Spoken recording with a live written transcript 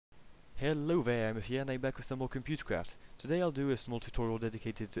Hello there, Imef here, and I'm back with some more ComputerCraft. Today I'll do a small tutorial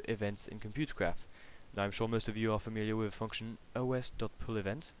dedicated to events in ComputerCraft. Now I'm sure most of you are familiar with the function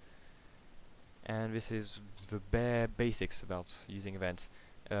os.pullEvent, and this is the bare basics about using events,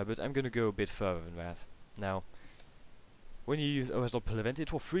 but I'm going to go a bit further than that. Now, when you use os.pullEvent,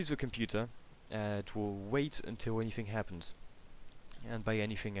 it will freeze the computer, it will wait until anything happens. And by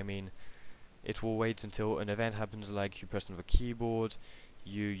anything I mean, it will wait until an event happens, like you press on the keyboard,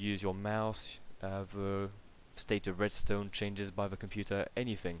 you use your mouse, the state of redstone changes by the computer,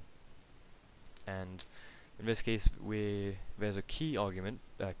 anything. And in this case there's a key argument,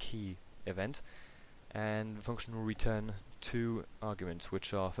 key event, and the function will return two arguments,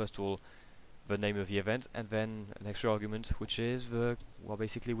 which are first of all the name of the event, and then an extra argument which is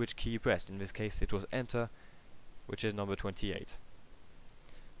basically which key you pressed. In this case it was enter, which is number 28.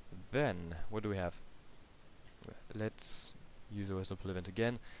 Then what do we have? Let's use os.pullEvent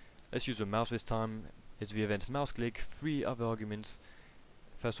again. Let's use the mouse this time. It's the event mouse click, three other arguments.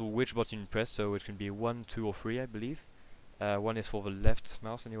 First of all, which button you press, so it can be 1, 2 or 3 I believe. One is for the left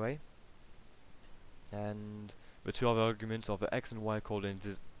mouse anyway. And the two other arguments are the x and y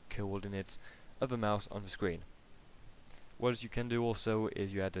coordinates of the mouse on the screen. What you can do also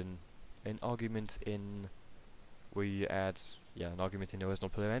is you add an argument in where you add an argument in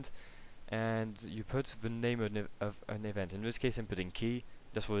os.pullEvent, and you put the name of an event. In this case I'm putting key,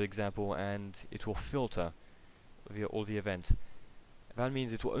 just for example, and it will filter all the events. That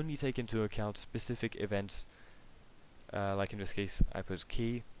means it will only take into account specific events, like in this case I put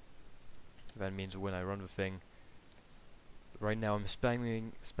key. That means when I run the thing, right now I'm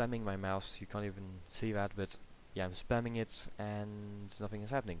spamming my mouse, you can't even see that, but yeah, I'm spamming it and nothing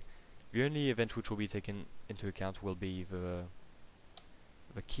is happening. The only event which will be taken into account will be the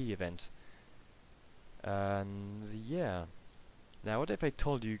key event. And yeah, now what if I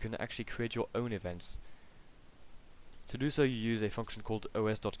told you can actually create your own events? To do so you use a function called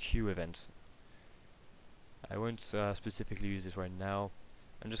os.queueEvent. I won't specifically use it right now.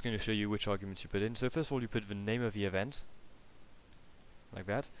 I'm just going to show you which arguments you put in. So first of all you put the name of the event, like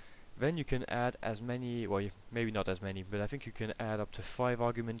that. Then you can add as many, well maybe not as many, but I think you can add up to 5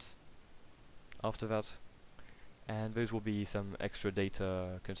 arguments after that. And those will be some extra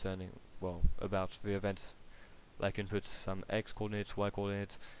data concerning, about the event. Like you can put some x coordinates, y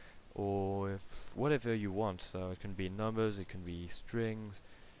coordinates, or whatever you want. So it can be numbers, it can be strings,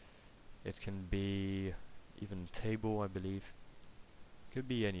 it can be even table I believe. Could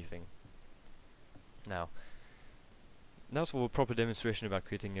be anything. Now for a proper demonstration about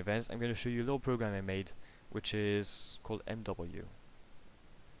creating events, I'm going to show you a little program I made, which is called MW.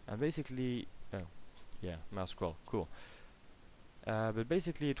 And basically, mouse scroll, cool. But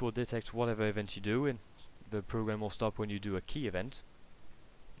basically it will detect whatever event you do, and the program will stop when you do a key event.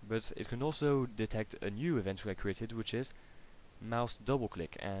 But it can also detect a new event I created, which is mouse double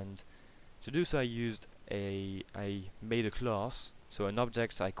click. And to do so I made a class, so an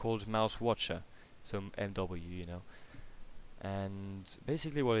object I called mouse watcher, so MW, you know. And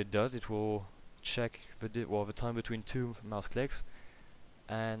basically what it does, it will check the time between two mouse clicks,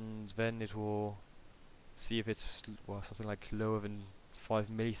 and then it will see if it's something like lower than 5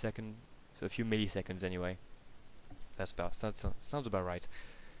 milliseconds, so a few milliseconds anyway. Sounds about right.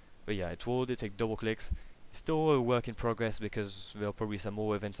 But yeah, it will detect double clicks. It's still a work in progress because there are probably some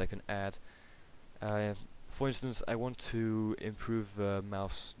more events I can add. For instance, I want to improve the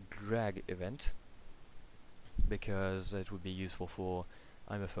mouse drag event, because it would be useful for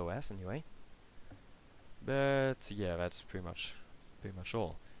Imef OS anyway. But yeah, that's pretty much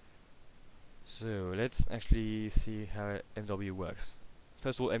all. So let's actually see how MW works.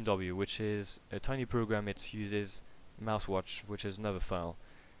 First of all, MW, which is a tiny program, it uses mousewatch, which is another file.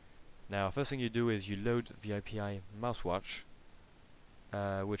 Now first thing you do is you load the API mousewatch,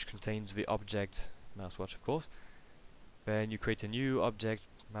 which contains the object mousewatch of course. Then you create a new object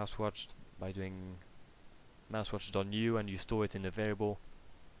mousewatch by doing mousewatch.new, and you store it in a variable,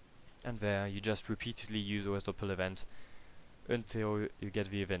 and there you just repeatedly use os.pullEvent until you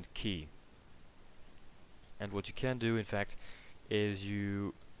get the event key. And what you can do in fact is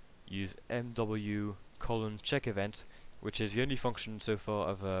you use mw:checkEvent, which is the only function so far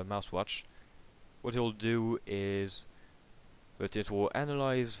of mousewatch. What it will do is that it will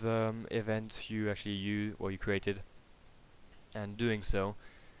analyze the event you actually you created, and doing so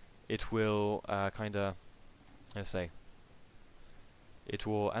it will it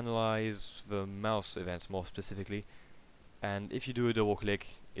will analyze the mouse events more specifically, and if you do a double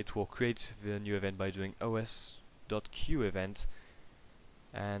click it will create the new event by doing os.queueEvent,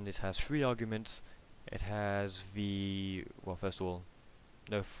 and it has 3 arguments. It has the, first of all,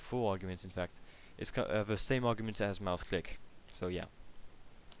 no, 4 arguments in fact. It's the same arguments as mouse click. So yeah.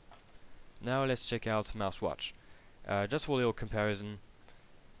 Now let's check out mouse watch. Just for a little comparison,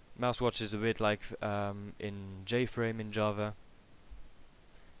 mouse watch is a bit like in JFrame in Java.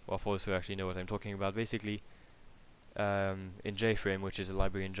 Well, for those who actually know what I'm talking about, basically in JFrame, which is a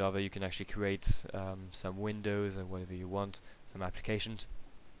library in Java, you can actually create some windows or whatever you want, some applications.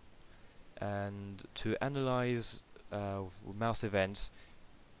 And to analyze mouse events,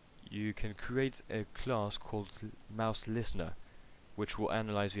 you can create a class called mouse listener, which will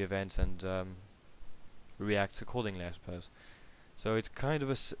analyze the events and react accordingly, I suppose. So it's kind of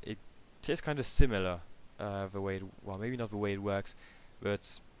it is kind of similar the way well, maybe not the way it works,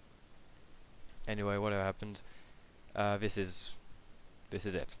 but anyway, whatever happened, this is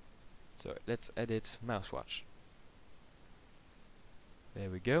it. So let's edit mouse watch. There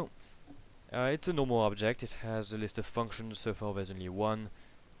we go. It's a normal object. It has a list of functions. So far there's only one.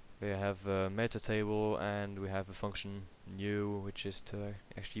 We have a meta table and we have a function new, which is to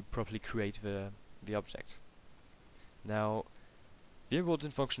actually properly create the object. Now the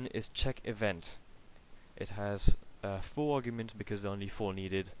important function is check event. It has 4 arguments because there are only 4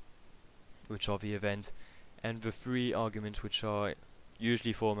 needed, which are the event, and the 3 arguments which are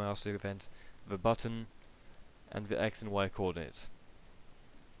usually for mouse event, the button and the x and y coordinates.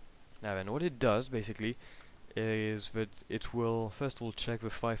 Now then, what it does basically is that it will first of all check the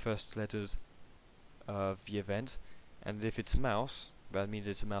 5 first letters of the event, and if it's mouse, that means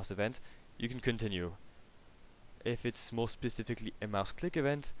it's a mouse event, you can continue. If it's more specifically a mouse click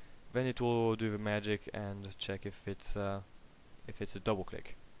event, then it will do the magic and check if it's a double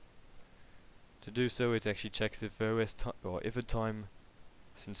click. To do so, it actually checks if the if the time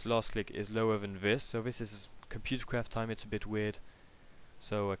since last click is lower than this. So this is ComputerCraft time. It's a bit weird,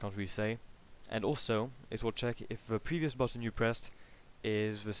 so I can't really say. And also, it will check if the previous button you pressed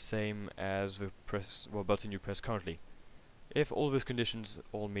is the same as the button you press currently. If all those conditions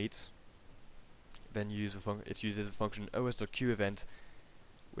all meet, then it uses the function os.queveEvent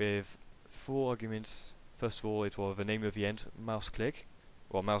with 4 arguments. First of all, it will have the name of the event, mouse click,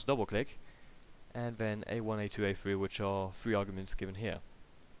 or mouse double click, and then A1, A2, A3, which are 3 arguments given here.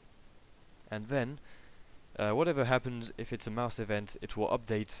 And then, whatever happens, if it's a mouse event, it will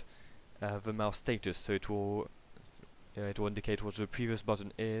update the mouse status, so it will indicate what the previous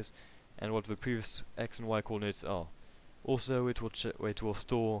button is and what the previous x and y coordinates are. Also, it will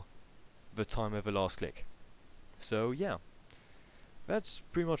store the time of the last click. So yeah, that's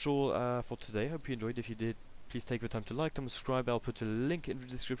pretty much all for today. Hope you enjoyed. If you did, please take the time to like, comment, subscribe. I'll put a link in the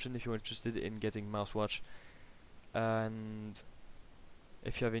description if you're interested in getting MouseWatch. And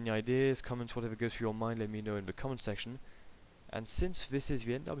if you have any ideas, comments, whatever goes through your mind, let me know in the comment section. And since this is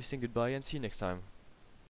the end, I'll be saying goodbye and see you next time.